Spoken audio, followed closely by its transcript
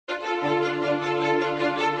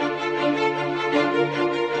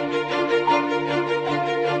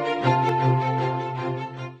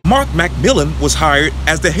Marc MacMillan was hired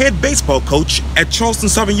as the head baseball coach at Charleston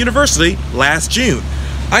Southern University last June.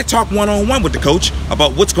 I talked one-on-one with the coach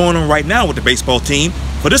about what's going on right now with the baseball team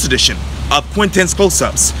for this edition of Quintin's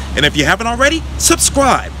Close-Ups. And if you haven't already,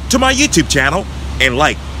 subscribe to my YouTube channel and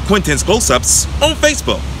like Quintin's Close-Ups on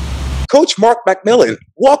Facebook. Coach Marc MacMillan,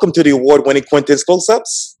 welcome to the award-winning Quintin's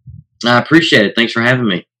Close-Ups. I appreciate it. Thanks for having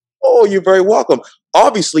me. Oh, you're very welcome.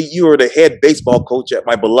 Obviously, you are the head baseball coach at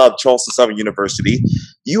my beloved Charleston Southern University.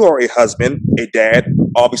 You are a husband, a dad,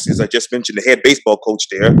 obviously, as I just mentioned, the head baseball coach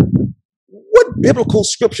there. What biblical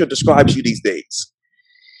scripture describes you these days?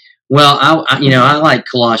 Well, I like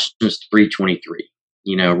Colossians 3:23.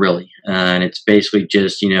 Really, and it's basically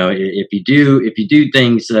just if you do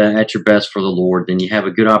things at your best for the Lord, then you have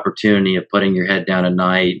a good opportunity of putting your head down at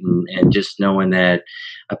night and just knowing that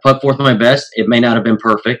I put forth my best. It may not have been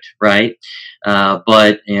perfect, right?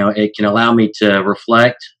 But it can allow me to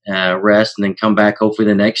reflect, rest, and then come back hopefully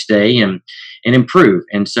the next day and improve.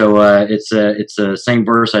 And so it's the same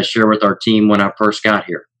verse I share with our team when I first got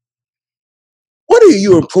here. What are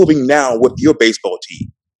you improving now with your baseball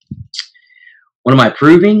team? What am I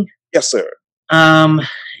proving? Yes, sir.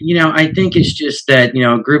 I think it's just that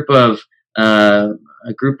a group of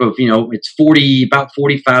it's about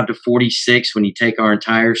 45 to 46 when you take our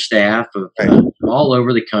entire staff of all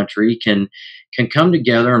over the country can come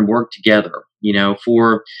together and work together,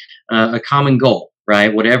 for a common goal,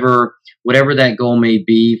 right? Whatever that goal may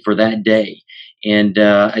be for that day. And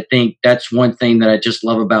I think that's one thing that I just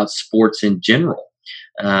love about sports in general.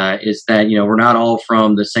 Is that we're not all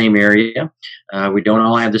from the same area, we don't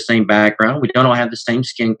all have the same background, we don't all have the same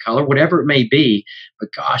skin color, whatever it may be. But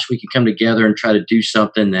gosh, we can come together and try to do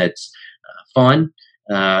something that's fun,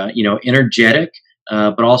 energetic,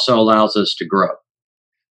 but also allows us to grow.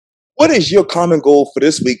 What is your common goal for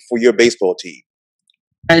this week for your baseball team?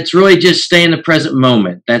 It's really just stay in the present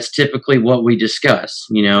moment. That's typically what we discuss,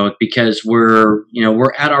 because we're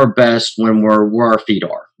at our best when we're where our feet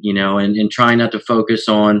are, and trying not to focus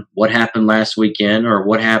on what happened last weekend or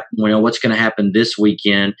what happened, what's going to happen this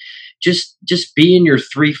weekend. Just be in your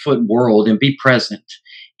 3-foot world and be present.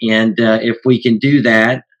 And if we can do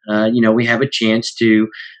that, we have a chance to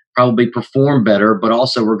probably perform better, but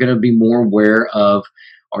also we're going to be more aware of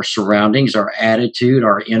our surroundings, our attitude,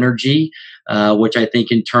 our energy, which I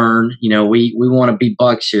think in turn, we want to be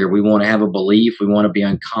Bucks here. We want to have a belief. We want to be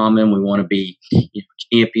uncommon. We want to be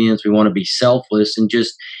champions. We want to be selfless. And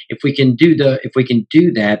just if we can do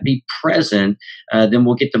that, be present, then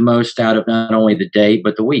we'll get the most out of not only the day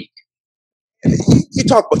but the week. You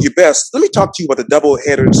talk about your best. Let me talk to you about the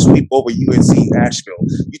doubleheader sweep over UNC Asheville.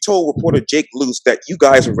 You told reporter Jake Luce that you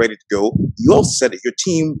guys are ready to go. You also said that your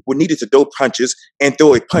team would needed to throw punches and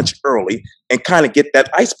throw a punch early and kind of get that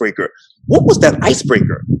icebreaker. What was that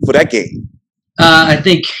icebreaker for that game? I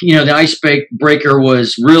think, the icebreaker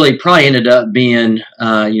was really probably ended up being,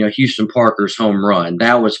 Houston Parker's home run.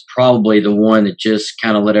 That was probably the one that just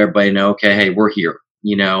kind of let everybody know, okay, hey, we're here,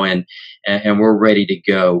 and we're ready to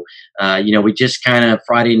go. We just kind of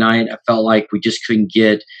Friday night, I felt like we just couldn't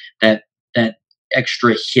get that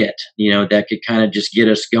extra hit, that could kind of just get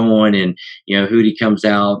us going. And, Hootie comes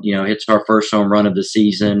out, hits our first home run of the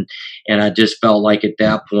season. And I just felt like at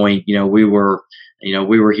that point, we were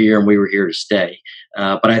here and we were here to stay.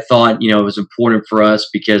 But I thought, it was important for us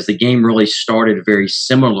because the game really started very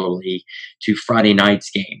similarly to Friday night's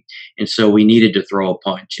game. And so we needed to throw a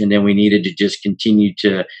punch, and then we needed to just continue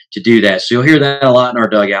to do that. So you'll hear that a lot in our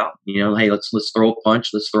dugout, hey, let's throw a punch.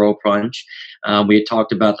 Let's throw a punch. We had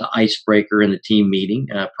talked about the icebreaker in the team meeting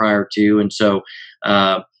prior to. And so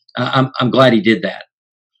I'm glad he did that.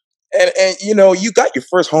 And you got your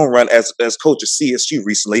first home run as coach of CSU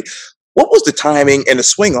recently. What was the timing and the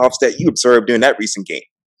swing offs that you observed during that recent game?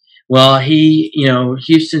 Well,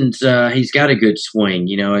 Houston's, he's got a good swing.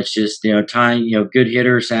 It's just, time, good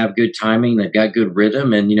hitters have good timing. They've got good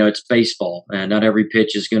rhythm, and, it's baseball. Not every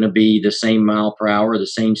pitch is going to be the same mile per hour, the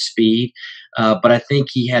same speed. But I think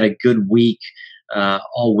he had a good week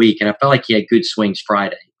all week, and I felt like he had good swings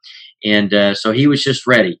Friday. And so he was just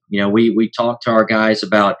ready. We talked to our guys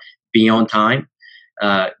about be on time,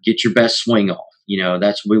 get your best swing off.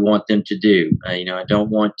 That's what we want them to do. I don't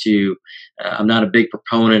want to, I'm not a big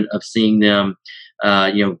proponent of seeing them,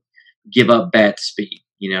 give up bat speed.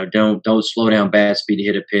 Don't slow down bat speed to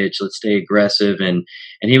hit a pitch. Let's stay aggressive. And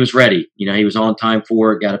he was ready. He was on time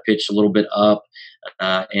for it, got a pitch a little bit up.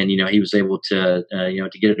 And he was able to,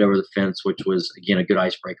 to get it over the fence, which was, again, a good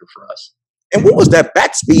icebreaker for us. And what was that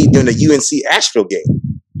bat speed during the UNC Asheville game?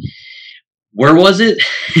 Where was it?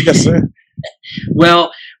 Yes, sir.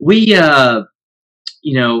 Well, we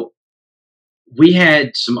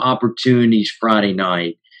had some opportunities Friday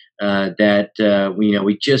night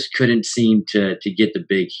we just couldn't seem to get the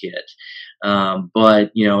big hit.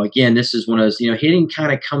 But again, this is one of those, hitting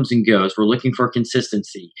kind of comes and goes. We're looking for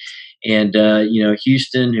consistency. And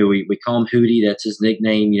Houston, who we call him Hootie, that's his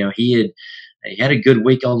nickname. He had a good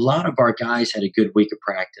week. A lot of our guys had a good week of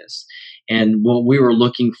practice. And what we were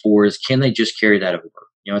looking for is, can they just carry that over?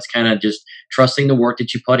 It's kind of just trusting the work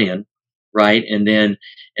that you put in, right? And then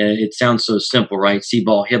it sounds so simple, right? See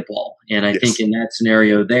ball, hit ball. And I think in that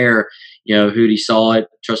scenario there, Hootie saw it,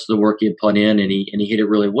 trusted the work he had put in, and he hit it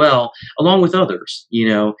really well, along with others,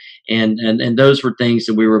 and those were things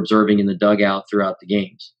that we were observing in the dugout throughout the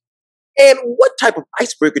games. And what type of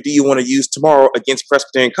icebreaker do you want to use tomorrow against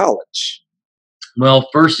Presbyterian College? Well,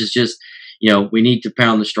 first is just, we need to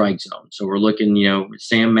pound the strike zone. So we're looking,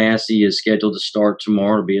 Sam Massey is scheduled to start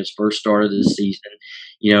tomorrow. It'll be his first start of the season.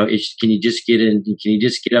 Can you just get in? Can you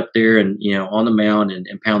just get up there and, on the mound and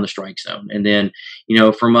pound the strike zone? And then,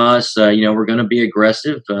 from us, we're going to be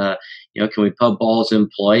aggressive. Can we put balls in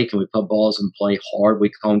play? Can we put balls in play hard? We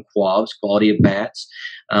call them quabs, quality of bats.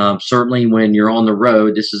 Certainly when you're on the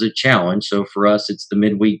road, this is a challenge. So for us, it's the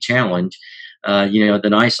midweek challenge. The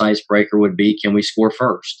nice icebreaker would be, can we score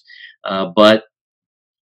first? But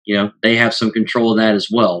they have some control of that as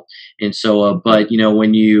well. And so, but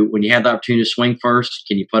when you have the opportunity to swing first,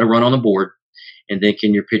 can you put a run on the board? And then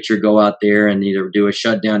can your pitcher go out there and either do a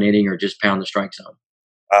shutdown inning or just pound the strike zone?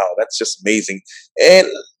 Wow, that's just amazing. And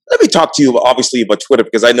let me talk to you obviously about Twitter,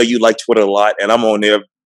 because I know you like Twitter a lot, and I'm on there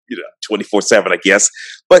 24/7, I guess.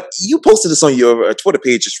 But you posted this on your Twitter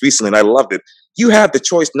page just recently, and I loved it. You have the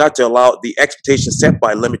choice not to allow the expectations set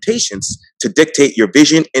by limitations to dictate your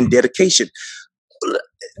vision and dedication.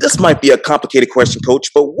 This might be a complicated question, Coach,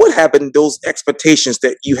 but what happened to those expectations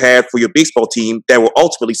that you had for your baseball team that were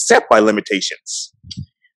ultimately set by limitations?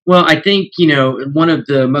 Well, I think, one of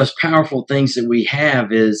the most powerful things that we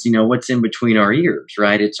have is, what's in between our ears,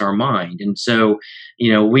 right? It's our mind. And so,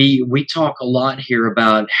 we talk a lot here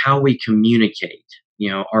about how we communicate,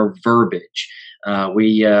 our verbiage.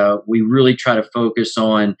 We really try to focus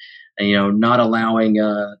on, not allowing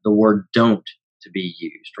the word don't to be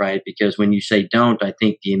used, right? Because when you say don't, I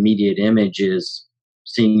think the immediate image is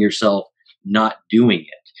seeing yourself not doing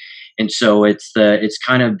it. And so it's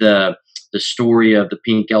kind of the story of the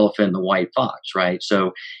pink elephant and the white fox, right?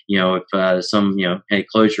 So, if hey,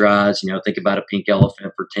 close your eyes, think about a pink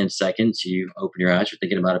elephant for 10 seconds. You open your eyes, you're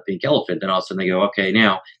thinking about a pink elephant. Then all of a sudden they go, okay,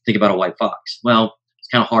 now think about a white fox. Well, it's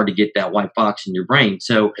kind of hard to get that white fox in your brain.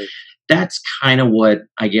 So that's kind of what,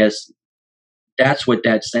 I guess, that's what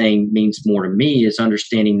that saying means more to me, is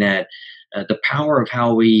understanding that the power of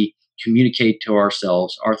how we communicate to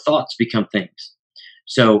ourselves, our thoughts become things.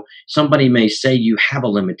 So somebody may say you have a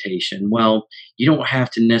limitation. Well, you don't have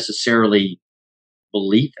to necessarily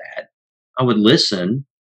believe that. I would listen,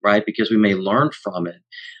 right? Because we may learn from it.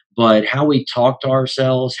 But how we talk to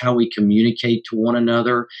ourselves, how we communicate to one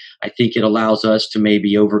another, I think it allows us to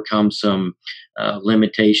maybe overcome some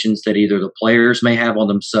limitations that either the players may have on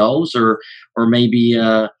themselves, or maybe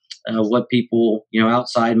what people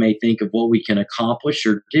outside may think of what we can accomplish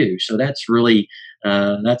or do. So that's really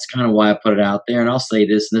that's kind of why I put it out there. And I'll say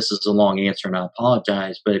this, and this is a long answer, and I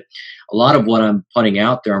apologize, but a lot of what I'm putting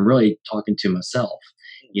out there, I'm really talking to myself.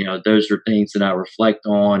 Those are things that I reflect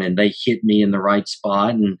on, and they hit me in the right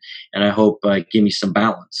spot, and I hope give me some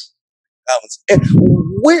balance. And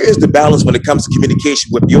where is the balance when it comes to communication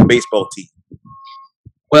with your baseball team?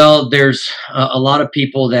 Well, there's a lot of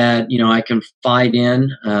people that I confide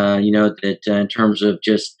in. That in terms of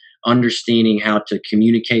just understanding how to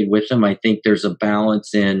communicate with them, I think there's a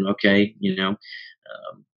balance in, okay,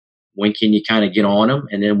 when can you kind of get on them,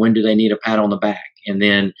 and then when do they need a pat on the back, and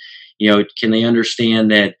then can they understand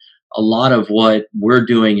that a lot of what we're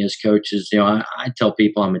doing as coaches, I tell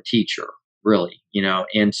people I'm a teacher, really,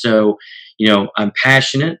 and so, I'm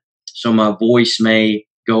passionate, so my voice may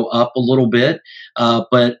go up a little bit,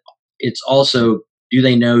 but it's also, do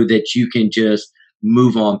they know that you can just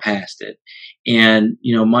move on past it? And,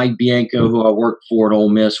 Mike Bianco, who I worked for at Ole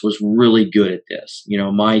Miss, was really good at this.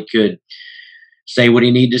 Mike could say what he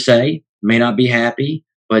needed to say, may not be happy,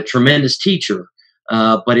 but tremendous teacher.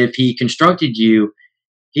 But if he constructed you,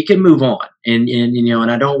 he can move on. And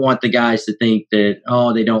I don't want the guys to think that,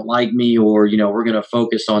 oh, they don't like me, or, we're going to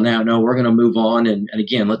focus on that. No, we're going to move on. And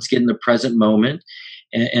again, let's get in the present moment,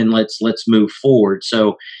 and let's move forward.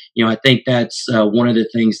 So, I think that's one of the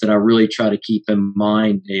things that I really try to keep in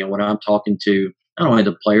mind, when I'm talking to not only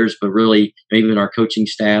the players, but really even our coaching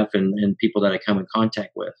staff and people that I come in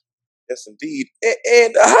contact with. Yes, indeed.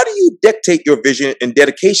 And how do you dictate your vision and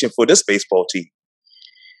dedication for this baseball team?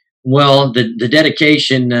 Well, the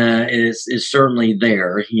dedication is certainly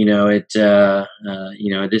there. This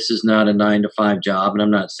is not a 9 to 5 job, and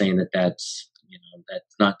I'm not saying that that's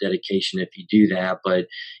not dedication if you do that, but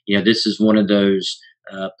this is one of those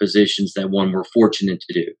positions that one we're fortunate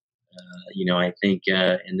to do. I think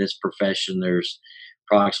in this profession, there's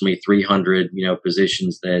approximately 300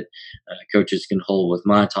 positions that coaches can hold with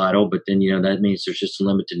my title, but then that means there's just a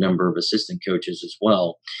limited number of assistant coaches as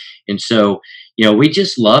well, and so we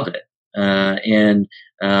just love it. I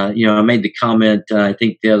made the comment I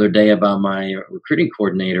think the other day about my recruiting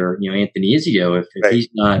coordinator, Anthony Izio. If Right. he's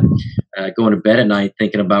not going to bed at night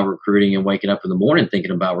thinking about recruiting and waking up in the morning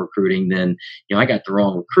thinking about recruiting, then I got the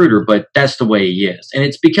wrong recruiter. But that's the way he is, and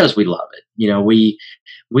it's because we love it.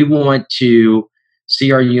 We want to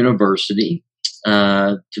see our university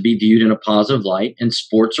to be viewed in a positive light, and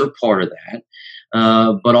sports are part of that.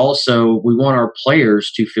 But also, we want our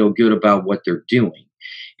players to feel good about what they're doing.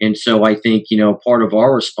 And so I think, part of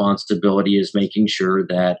our responsibility is making sure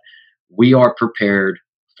that we are prepared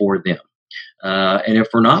for them. And if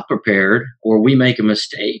we're not prepared or we make a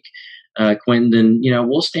mistake, Quintin, then,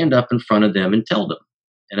 we'll stand up in front of them and tell them.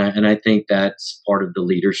 And I think that's part of the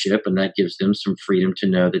leadership, and that gives them some freedom to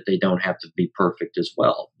know that they don't have to be perfect as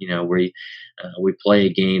well. We play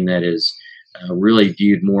a game that is really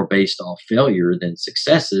viewed more based off failure than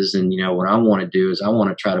successes. And, what I want to do is I want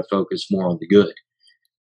to try to focus more on the good.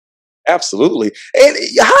 Absolutely. And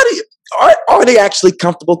how do you, are they actually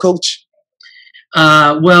comfortable, Coach?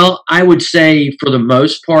 Well, I would say for the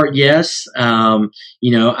most part, yes.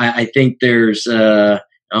 I think there's. Oh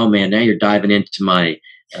man, now you're diving into my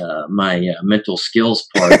mental skills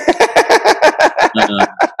part.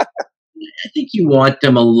 I think you want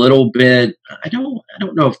them a little bit. I don't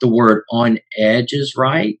know if the word on edge is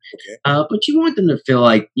right, Okay. but you want them to feel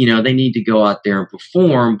like they need to go out there and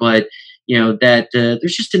perform, but that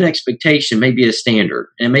there's just an expectation, maybe a standard,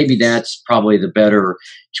 and maybe that's probably the better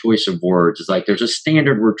choice of words. It's like there's a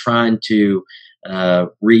standard we're trying to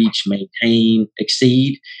reach, maintain,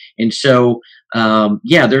 exceed, and so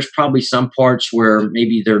there's probably some parts where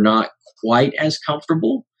maybe they're not quite as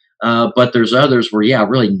comfortable. But there's others where, I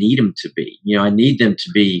really need them to be. I need them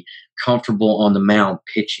to be comfortable on the mound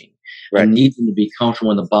pitching. Right. I need them to be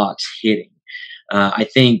comfortable in the box hitting. I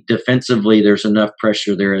think defensively, there's enough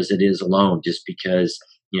pressure there as it is alone, just because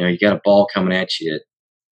you got a ball coming at you at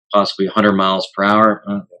possibly 100 miles per hour.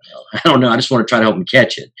 I don't know. I just want to try to help them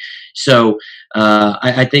catch it. So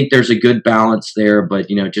I think there's a good balance there, but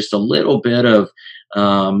just a little bit of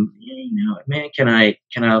man, can I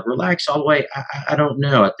relax all the way? I don't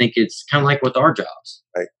know. I think it's kind of like with our jobs.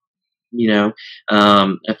 Right.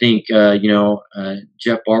 I think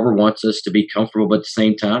Jeff Barber wants us to be comfortable, but at the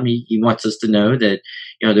same time, he wants us to know that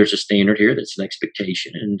there's a standard here, that's an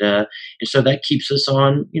expectation, and so that keeps us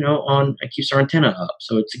it keeps our antenna up.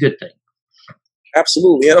 So it's a good thing.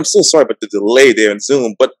 Absolutely. And I'm so sorry about the delay there in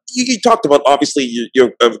Zoom, but you talked about, obviously,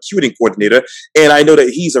 you're a recruiting coordinator, and I know that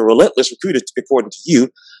he's a relentless recruiter, according to you.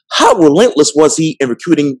 How relentless was he in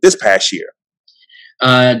recruiting this past year?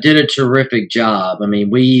 Did a terrific job. I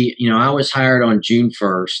mean, I was hired on June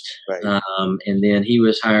 1st, Right. and then he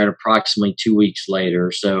was hired approximately 2 weeks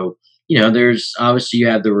later. So, there's obviously you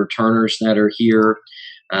have the returners that are here,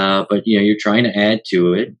 but you're trying to add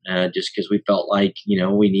to it just because we felt like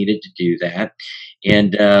we needed to do that.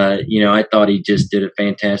 And I thought he just did a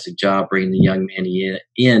fantastic job bringing the young man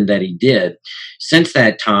in that he did. Since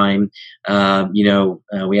that time, we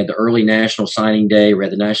had the early National Signing Day. We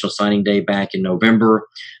had the National Signing Day back in November.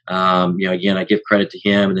 Again, I give credit to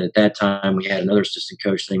him. And at that time, we had another assistant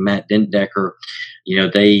coach named Matt Dendecker.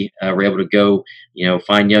 They were able to go,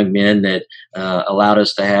 find young men that allowed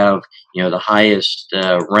us to have, the highest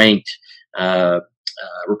ranked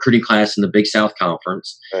recruiting class in the Big South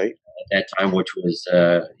Conference. Right. At that time, which was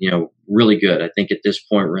really good. I think at this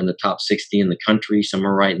point we're in the top 60 in the country,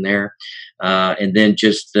 somewhere right in there. And then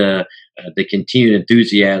just the continued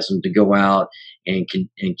enthusiasm to go out and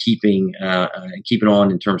keeping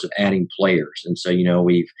on in terms of adding players. And so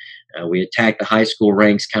we attacked the high school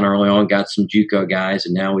ranks kind of early on, got some JUCO guys,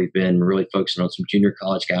 and now we've been really focusing on some junior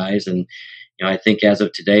college guys. And I think as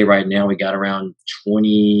of today, right now, we got around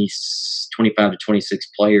 25 to 26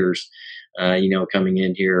 players coming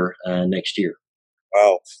in here next year.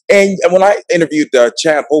 Wow. And when I interviewed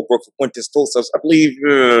Chad Holbrook for Quintin Tulsa, I believe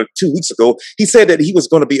 2 weeks ago, he said that he was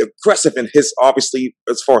going to be aggressive in his, obviously,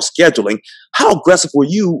 as far as scheduling. How aggressive were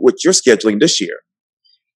you with your scheduling this year?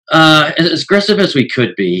 As aggressive as we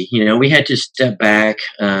could be. We had to step back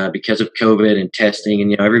because of COVID and testing,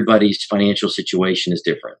 and everybody's financial situation is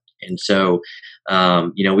different, and so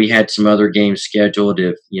we had some other games scheduled,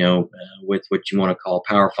 if with what you want to call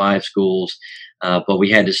Power Five schools, but we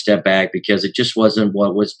had to step back because it just wasn't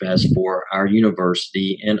what was best for our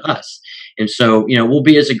university and us, and so we'll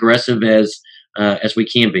be as aggressive as we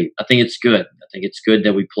can be. I think it's good. I think it's good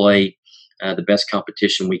that we play the best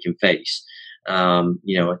competition we can face.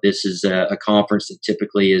 This is a conference that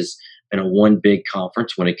typically has been a one big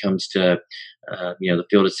conference when it comes to, the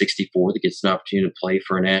field of 64 that gets an opportunity to play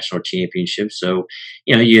for a national championship. So,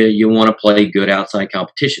 you want to play good outside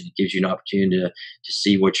competition. It gives you an opportunity to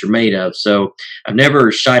see what you're made of. So I've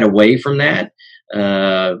never shied away from that.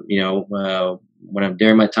 When I'm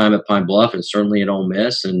during my time at Pine Bluff and certainly at Ole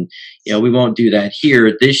Miss, and we won't do that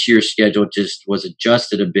here. This year's schedule just was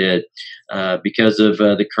adjusted a bit because of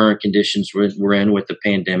the current conditions we're in with the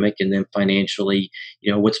pandemic, and then financially,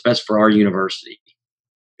 what's best for our university.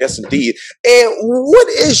 Yes, indeed. And what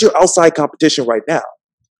is your outside competition right now?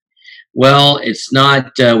 Well, it's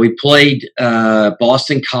not. We played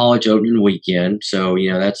Boston College opening weekend, so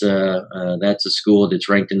that's a school that's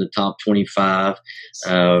ranked in the top 25.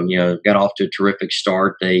 Got off to a terrific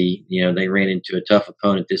start. They ran into a tough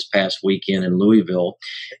opponent this past weekend in Louisville,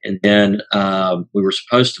 and then we were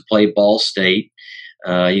supposed to play Ball State.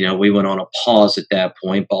 We went on a pause at that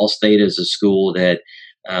point. Ball State is a school that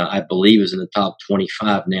I believe is in the top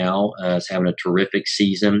 25 now. Is having a terrific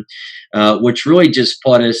season, which really just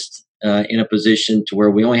put us in a position to where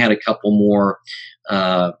we only had a couple more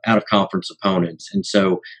out of conference opponents. And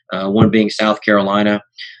so one being South Carolina.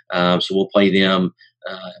 So we'll play them,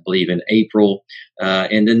 I believe, in April.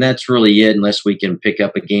 And then that's really it, unless we can pick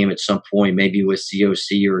up a game at some point, maybe with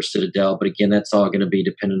COC or Citadel. But again, that's all going to be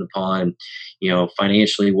dependent upon,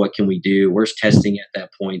 financially, what can we do? Where's testing at that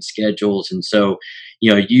point, schedules. And so,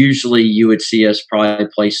 usually you would see us probably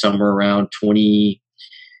play somewhere around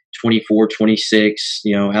 24, 26,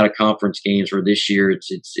 out of conference games, where this year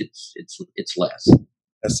it's less.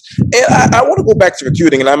 Yes. And I want to go back to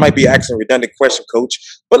recruiting, and I might be asking a redundant question, Coach,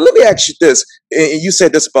 but let me ask you this. And you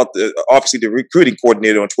said this about obviously the recruiting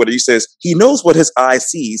coordinator on Twitter. He says he knows what his eye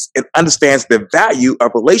sees and understands the value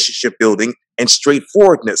of relationship building and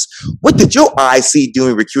straightforwardness. What did your eye see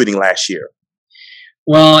doing recruiting last year?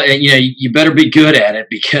 Well, you better be good at it,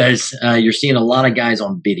 because you're seeing a lot of guys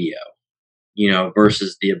on video,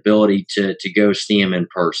 versus the ability to go see them in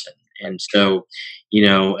person. And so,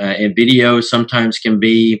 and video sometimes can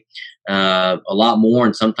be a lot more,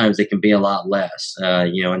 and sometimes it can be a lot less.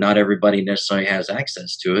 And not everybody necessarily has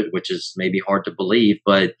access to it, which is maybe hard to believe.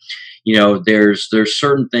 But there's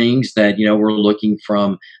certain things that we're looking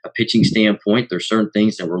from a pitching standpoint. There's certain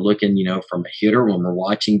things that we're looking from a hitter when we're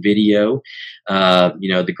watching video.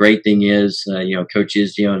 The great thing is Coach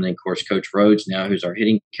Izio, and then of course Coach Rhodes now, who's our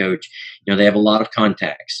hitting coach. They have a lot of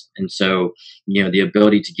contacts, and so the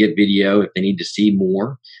ability to get video if they need to see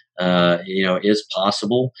more, is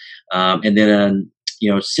possible. And then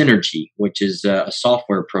Synergy, which is a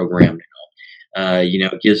software program now,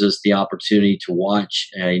 gives us the opportunity to watch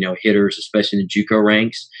hitters, especially in the JUCO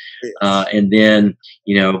ranks. And then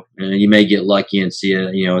you may get lucky and see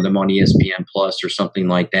them on ESPN Plus or something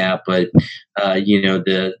like that. But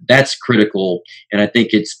that's critical, and I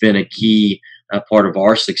think it's been a key part of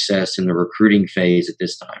our success in the recruiting phase at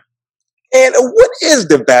this time. And what is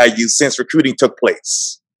the value since recruiting took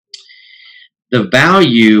place? The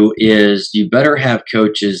value is you better have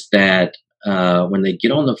coaches that when they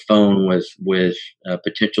get on the phone with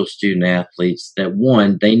potential student athletes, that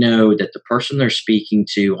one, they know that the person they're speaking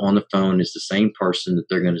to on the phone is the same person that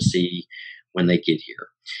they're going to see when they get here.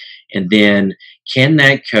 And then can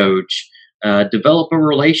that coach develop a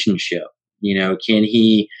relationship? Can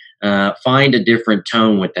he find a different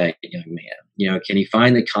tone with that young man? Can he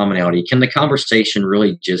find the commonality? Can the conversation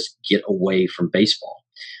really just get away from baseball?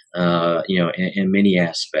 In many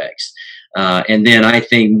aspects. And then I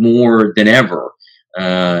think more than ever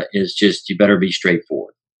is just you better be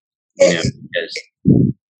straightforward. Exactly.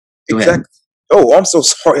 Oh, I'm so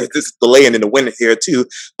sorry. This is delaying in the wind here too.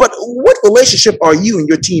 But what relationship are you and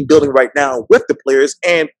your team building right now with the players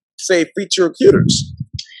and, say, future recruiters?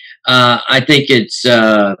 I think it's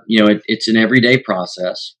it's an everyday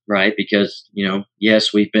process, right? Because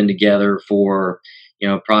yes, we've been together for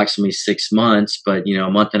approximately 6 months, but a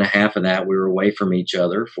month and a half of that we were away from each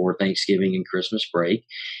other for Thanksgiving and Christmas break,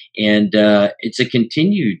 and it's a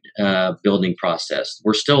continued building process.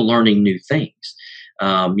 We're still learning new things.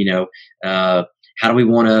 How do we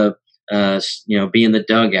want to be in the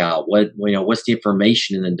dugout. What's the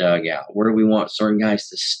information in the dugout? Where do we want certain guys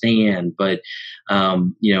to stand? But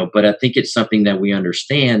I think it's something that we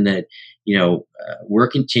understand that we're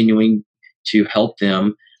continuing to help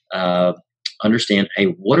them understand, hey,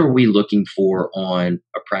 what are we looking for on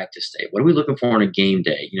a practice day? What are we looking for on a game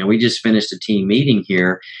day? We just finished a team meeting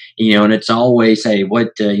here, and it's always, hey,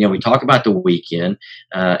 we talk about the weekend.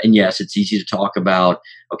 And yes, it's easy to talk about,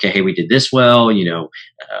 okay, hey, we did this well,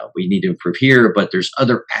 we need to improve here, but there's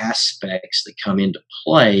other aspects that come into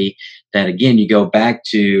play that, again, you go back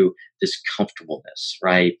to this comfortableness,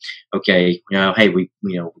 right? Okay, hey, we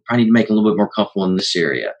probably need to make it a little bit more comfortable in this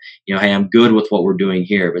area. Hey, I'm good with what we're doing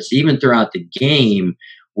here. But even throughout the game,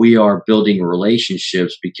 we are building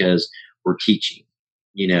relationships because we're teaching,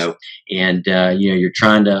 and you're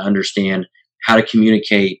trying to understand how to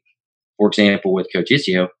communicate. For example, with Coach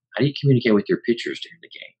Izio, how do you communicate with your pitchers during the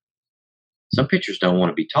game? Some pitchers don't want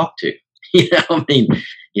to be talked to.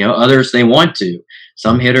 Others, they want to.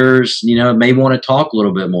 Some hitters, may want to talk a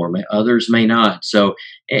little bit more. Others may not. So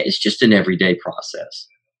it's just an everyday process.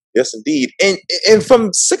 Yes, indeed. And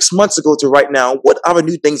from 6 months ago to right now, what other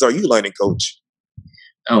new things are you learning, Coach?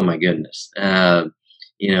 Oh my goodness. A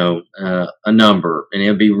number, and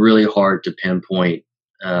it'd be really hard to pinpoint,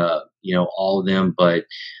 all of them. But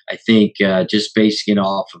I think just basing it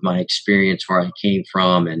off of my experience, where I came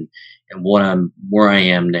from, and where I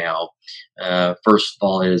am now. First of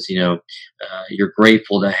all, is you're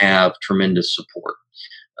grateful to have tremendous support,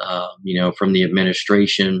 from the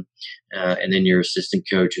administration, and then your assistant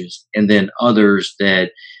coaches, and then others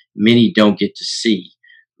that many don't get to see: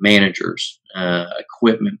 managers,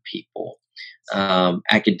 equipment people,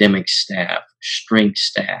 academic staff, strength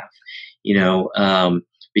staff.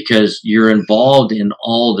 Because you're involved in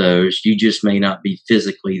all those, you just may not be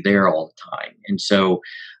physically there all the time. And so,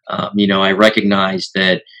 I recognize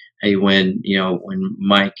that, hey, when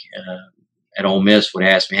Mike at Ole Miss would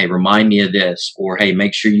ask me, hey, remind me of this, or hey,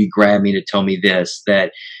 make sure you grab me to tell me this,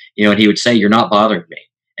 that, and he would say, you're not bothering me.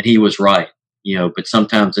 And he was right, but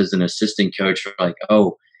sometimes as an assistant coach, you're like,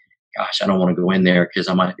 oh, gosh, I don't want to go in there because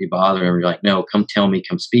I might be bothering him. You're like, no, come tell me,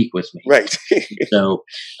 come speak with me. Right. So,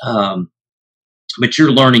 but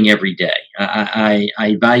you're learning every day. I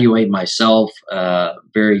evaluate myself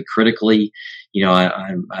very critically.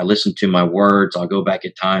 I listen to my words. I'll go back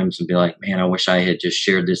at times and be like, man, I wish I had just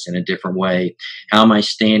shared this in a different way. How am I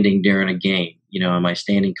standing during a game? Am I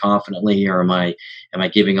standing confidently, or am I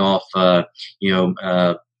giving off,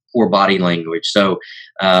 poor body language? So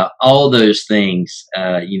all those things,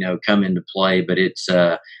 come into play. But it's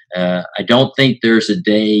I don't think there's a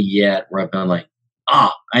day yet where I've been like,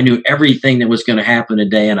 I knew everything that was going to happen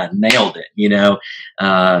today and I nailed it,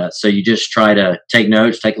 so you just try to take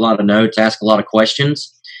a lot of notes, ask a lot of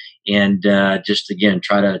questions, and just, again,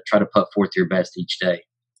 try to put forth your best each day.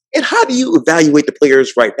 And how do you evaluate the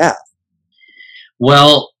players right now?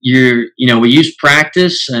 Well, we use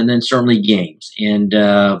practice and then certainly games. And,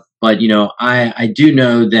 but, I do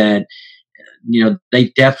know that, they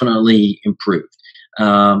definitely improved.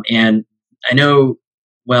 And I know,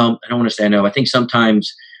 well, I don't want to say I know. I think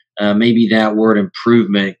sometimes maybe that word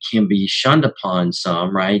improvement can be shunned upon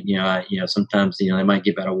some, right? Sometimes, they might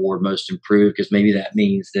give that award most improved because maybe that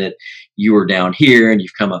means that you were down here and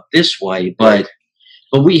you've come up this way. But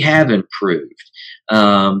we have improved.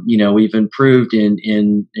 We've improved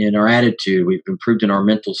in our attitude. We've improved in our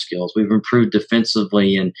mental skills. We've improved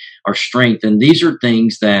defensively in our strength. And these are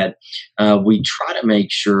things that we try to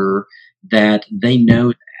make sure that they know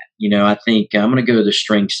that. I think I'm going to go to the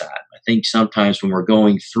strength side. I think sometimes when we're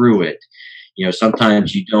going through it,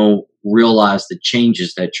 sometimes you don't realize the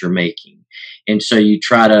changes that you're making. And so you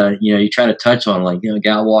try to touch on, like, a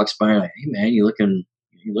guy walks by and like, hey man, you're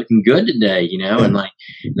looking good today, and like,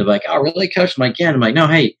 they're like, oh really, coach? I'm like, yeah. And I'm like, no,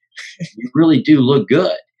 hey, you really do look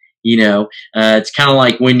good. It's kind of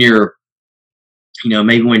like when you're,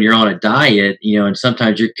 maybe when you're on a diet, and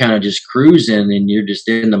sometimes you're kind of just cruising and you're just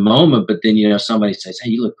in the moment, but then, somebody says,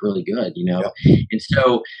 hey, you look really good, Yeah. And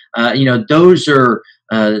so, those are,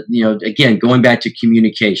 again, going back to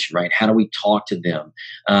communication, right? How do we talk to them?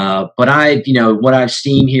 But what I've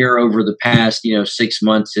seen here over the past, 6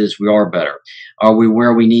 months is we are better. Are we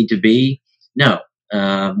where we need to be? No.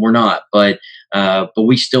 We're not, but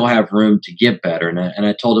we still have room to get better. And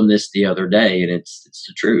I told him this the other day, and it's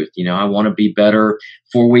the truth. I want to be better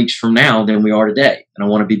 4 weeks from now than we are today. And I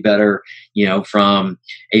want to be better, from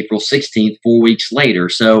April 16th, 4 weeks later.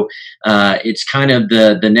 So, it's kind of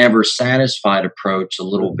the never satisfied approach a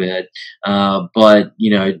little bit. But,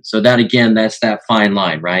 so that, again, that's that fine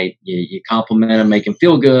line, right? You compliment them, make them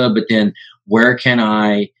feel good, but then where can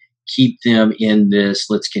I keep them in this,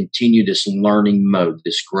 let's continue this learning mode,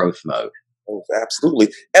 this growth mode. Oh, absolutely.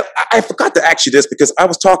 And I forgot to ask you this because I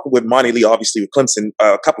was talking with Monty Lee, obviously with Clemson,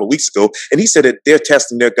 a couple of weeks ago, and he said that they're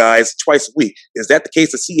testing their guys twice a week. Is that the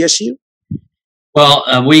case at CSU? Well,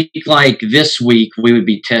 a week like this week, we would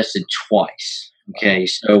be tested twice. Okay,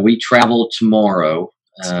 so we travel tomorrow,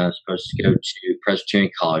 supposed to go to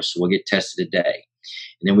Presbyterian College, so we'll get tested today.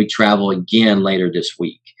 And then we travel again later this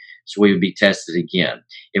week, so we would be tested again.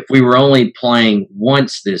 If we were only playing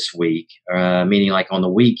once this week, meaning like on the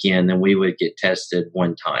weekend, then we would get tested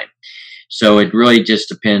one time. So it really just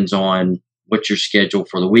depends on what's your schedule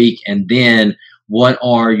for the week, and then what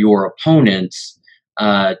are your opponents'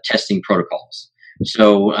 testing protocols.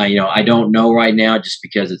 So, I don't know right now just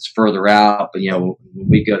because it's further out, but, when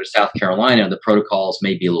we go to South Carolina, the protocols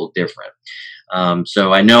may be a little different.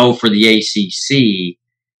 So I know for the ACC,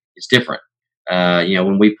 it's different.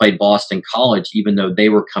 When we played Boston College, even though they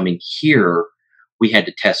were coming here, we had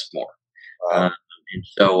to test more. Wow. And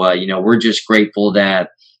so, we're just grateful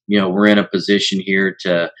that, we're in a position here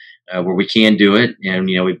to where we can do it. And,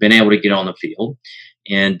 we've been able to get on the field.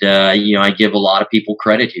 And, I give a lot of people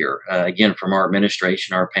credit here, again, from our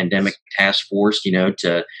administration, our pandemic task force,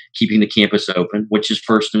 to keeping the campus open, which is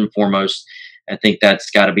first and foremost. I think that's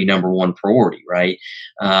got to be number one priority, right?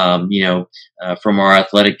 From our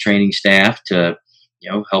athletic training staff to,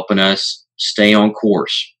 helping us stay on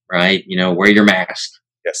course, right? Wear your mask,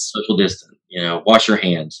 yes, social distance, wash your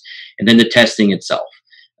hands, and then the testing itself.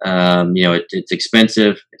 It's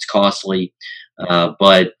expensive, it's costly,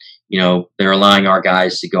 but they're allowing our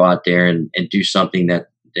guys to go out there and do something that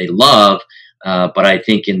they love. But I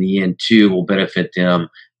think in the end, too, will benefit them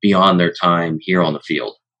beyond their time here on the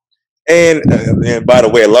field. And by the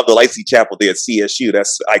way, I love the Lightsey Chapel there at CSU.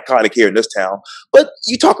 That's iconic here in this town. But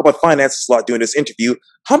you talk about finances a lot during this interview.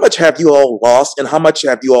 How much have you all lost, and how much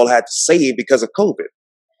have you all had to save because of COVID?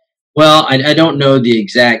 Well, I don't know the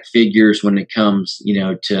exact figures when it comes,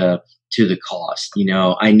 to the cost.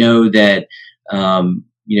 I know that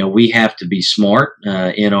we have to be smart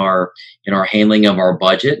in our handling of our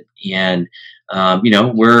budget, and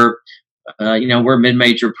we're a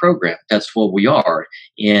mid-major program. That's what we are.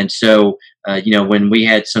 And so when we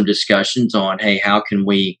had some discussions on, hey, how can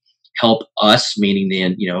we help us, meaning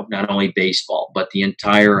then not only baseball but the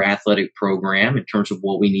entire athletic program in terms of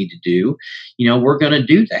what we need to do, we're going to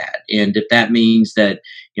do that. And if that means that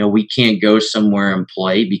we can't go somewhere and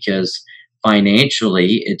play because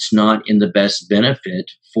financially it's not in the best benefit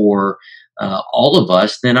for all of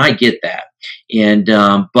us, then I get that. And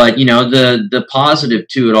but the positive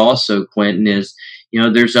to it also, Quintin, is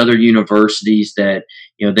there's other universities that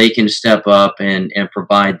they can step up and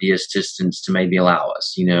provide the assistance to maybe allow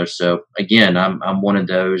us. So again, I'm one of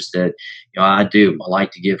those that I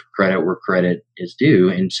like to give credit where credit is due,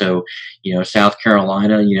 and so South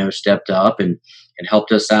Carolina stepped up and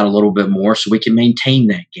helped us out a little bit more so we can maintain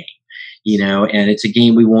that game. And it's a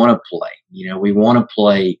game we want to play. We want to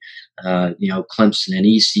play, Clemson and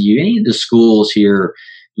ECU, any of the schools here,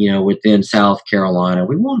 within South Carolina.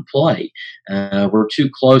 We want to play. We're too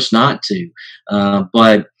close not to.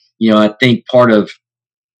 But I think part of,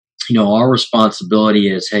 our responsibility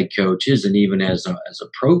as head coaches and even as a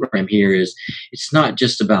program here is it's not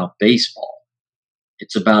just about baseball.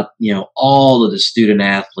 It's about, all of the student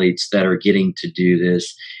athletes that are getting to do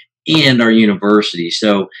this and our university.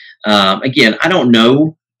 So, again, I don't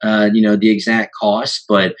know, the exact cost,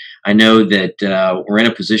 but I know that we're in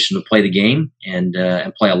a position to play the game and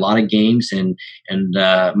play a lot of games. And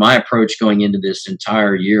my approach going into this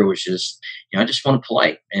entire year was just, I just want to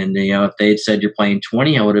play. And if they had said you're playing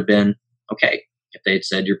 20, I would have been okay. If they had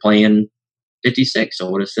said you're playing 56, I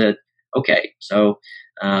would have said okay. So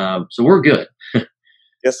we're good.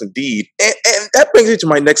 Yes, indeed. And that brings me to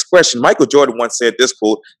my next question. Michael Jordan once said this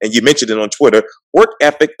quote, and you mentioned it on Twitter: work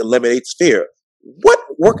ethic eliminates fear. What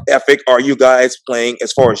work ethic are you guys playing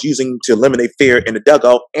as far as using to eliminate fear in the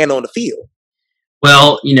dugout and on the field?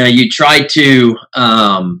 Well, you try to,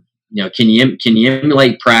 can you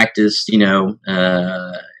emulate practice, to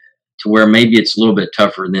where maybe it's a little bit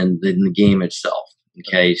tougher than the game itself.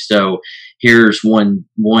 Okay, so here's one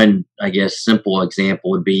I guess simple example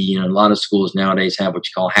would be, a lot of schools nowadays have what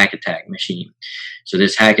you call a hack attack machine. So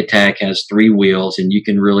this hack attack has 3 wheels, and you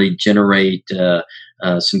can really generate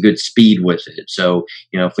some good speed with it. So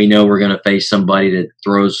if we know we're going to face somebody that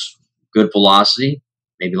throws good velocity,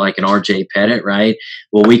 maybe like an RJ Pettit, right?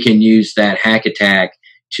 Well, we can use that hack attack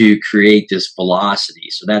to create this velocity.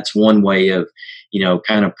 So that's one way of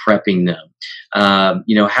kind of prepping them.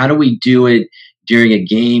 How do we do it during a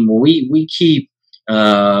game? Well, we keep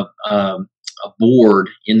a board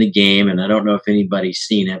in the game, and I don't know if anybody's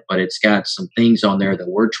seen it, but it's got some things on there that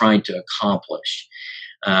we're trying to accomplish.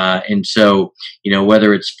 And so,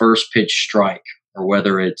 whether it's first pitch strike or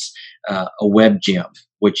whether it's a web gem,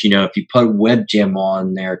 which, if you put web gem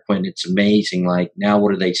on there, Quintin, it's amazing. Like, now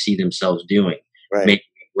what do they see themselves doing? Right. Making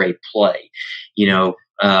a great play.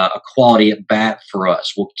 A quality at bat for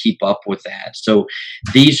us. We'll keep up with that. So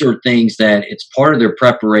these are things that it's part of their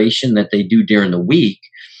preparation that they do during the week.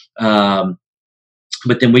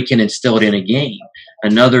 But then we can instill it in a game.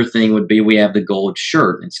 Another thing would be we have the gold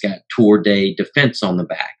shirt. And it's got Tour Day Defense on the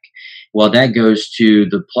back. Well, that goes to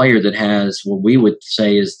the player that has what we would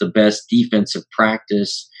say is the best defensive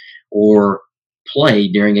practice or play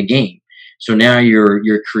during a game. So now you're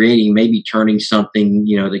creating, maybe turning something,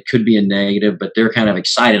 that could be a negative, but they're kind of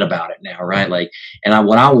excited about it now, right? Like, and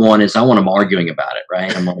what I want them arguing about it,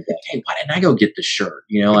 right? I'm like, hey, why didn't I go get the shirt?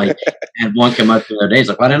 I had one come up the other day. He's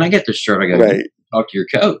like, why didn't I get the shirt? I go, right. Talk to your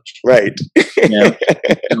coach. Right.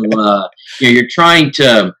 So, you're trying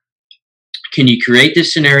to, can you create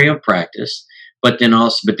this scenario of practice? But then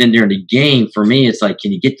during the game, for me, it's like,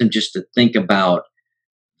 can you get them just to think about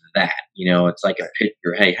that? It's like a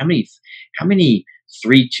pitcher. Hey, how many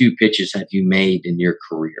 3-2 pitches have you made in your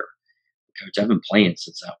career? Coach, I've been playing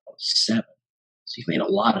since I was 7. So you've made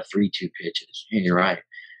a lot of 3-2 pitches. Yeah, you're right.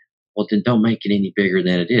 Well, then don't make it any bigger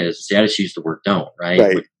than it is. See, I just use the word don't, right?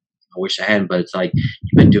 Right. I wish I hadn't, but it's like,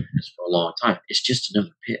 you've been doing this for a long time. It's just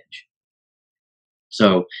another pitch.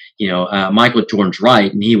 So, Michael Jordan's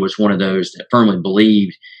right, and he was one of those that firmly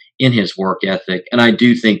believed in his work ethic. And I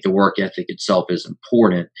do think the work ethic itself is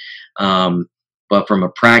important. But from a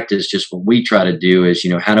practice, just what we try to do is,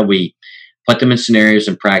 how do we put them in scenarios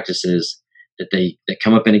and practices that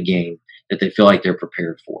come up in a game that they feel like they're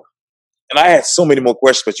prepared for. And I had so many more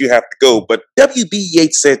questions, but you have to go. But W.B.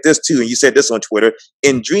 Yeats said this too, and you said this on Twitter: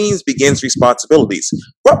 in dreams begins responsibilities.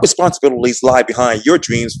 What responsibilities lie behind your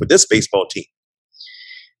dreams for this baseball team?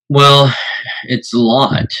 Well, it's a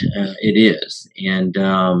lot. It is. And,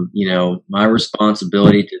 my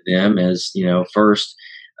responsibility to them is, first,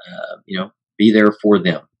 be there for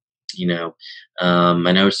them.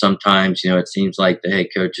 I know sometimes, it seems like the head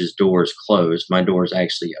coach's door is closed. My door is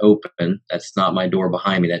actually open. That's not my door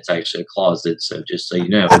behind me. That's actually a closet. So just so you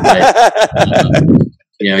know, but,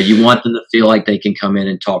 you want them to feel like they can come in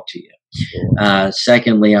and talk to you.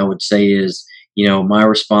 Secondly, I would say is, my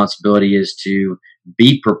responsibility is to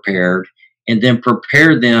be prepared and then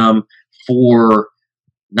prepare them for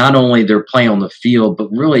not only their play on the field, but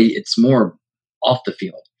really it's more off the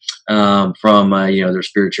field. From their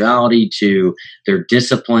spirituality to their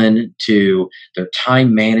discipline to their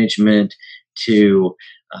time management to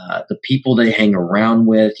the people they hang around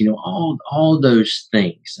with, all those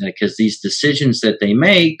things, because these decisions that they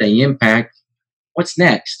make, they impact what's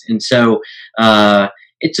next. And so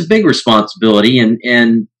it's a big responsibility,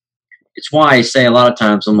 and it's why I say a lot of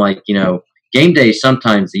times I'm like, game day is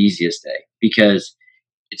sometimes the easiest day because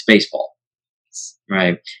it's baseball.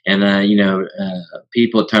 Right. And,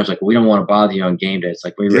 people at times like, well, we don't want to bother you on game day. It's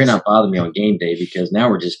like, well, you're not bothering me on game day because now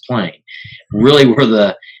we're just playing. Really,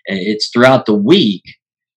 it's throughout the week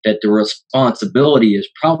that the responsibility is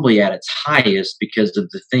probably at its highest because of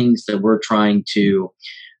the things that we're trying to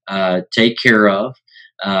take care of,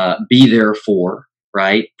 be there for,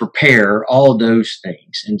 right? Prepare, all those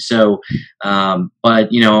things. And so, but,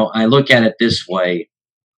 I look at it this way,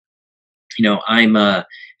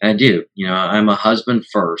 I do. I'm a husband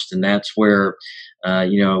first, and that's where,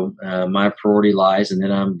 my priority lies. And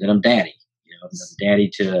then I'm daddy. I'm daddy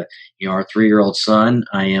to, our 3-year-old son.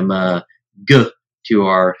 I am to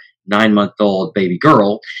our 9-month-old baby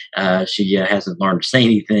girl. She hasn't learned to say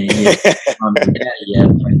anything. I'm daddy yet,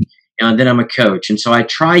 but, and then I'm a coach, and so I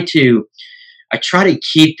try to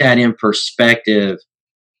keep that in perspective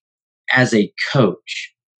as a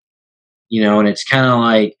coach. And it's kind of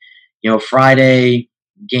like, Friday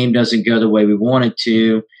game doesn't go the way we want it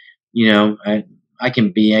to, I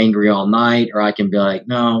can be angry all night, or I can be like,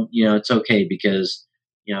 no, it's okay because,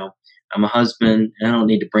 I'm a husband and I don't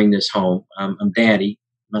need to bring this home. I'm daddy.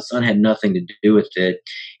 My son had nothing to do with it.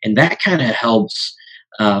 And that kind of helps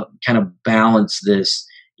kind of balance this,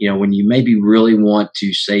 when you maybe really want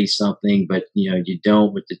to say something, but, you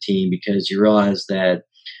don't with the team because you realize that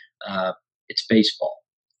it's baseball,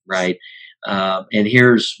 right? And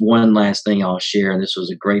here's one last thing I'll share, and this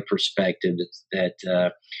was a great perspective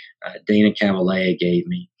that Dana Cavalier gave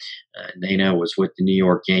me. Dana was with the New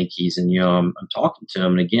York Yankees, and I'm talking to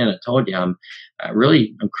him, and again, I told you I'm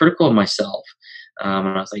critical of myself, and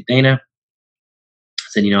I was like, Dana, I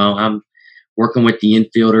said, I'm working with the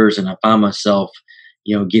infielders, and I find myself,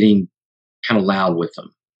 getting kind of loud with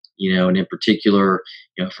them, And in particular,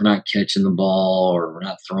 if we're not catching the ball or we're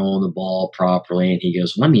not throwing the ball properly. And he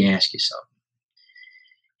goes, let me ask you something.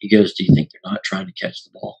 He goes, do you think they're not trying to catch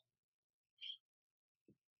the ball?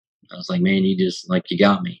 I was like, man, you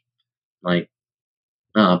got me. Like,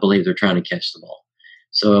 no, I believe they're trying to catch the ball.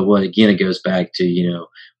 So again, it goes back to,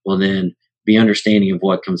 well, then be understanding of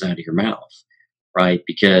what comes out of your mouth, right?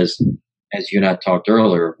 Because as you and I talked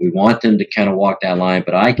earlier, we want them to kind of walk that line,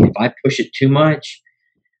 but if I push it too much,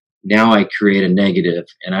 now I create a negative,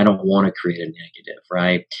 and I don't want to create a negative,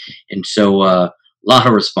 right? And so a lot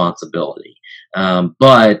of responsibility,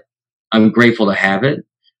 but I'm grateful to have it.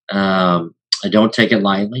 I don't take it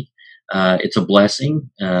lightly. It's a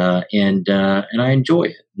blessing, and I enjoy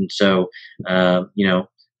it. And so,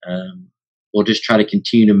 we'll just try to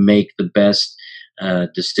continue to make the best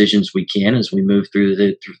decisions we can as we move through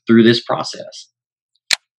this process.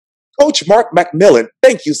 Coach Marc MacMillan,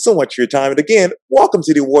 thank you so much for your time. And again, welcome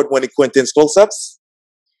to the award-winning Quintin's Close-Ups.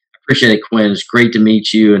 Appreciate it, Quinn. It's great to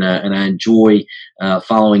meet you, and I enjoy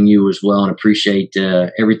following you as well, and appreciate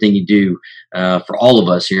everything you do for all of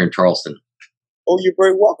us here in Charleston. Oh, you're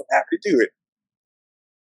very welcome. Happy to do it.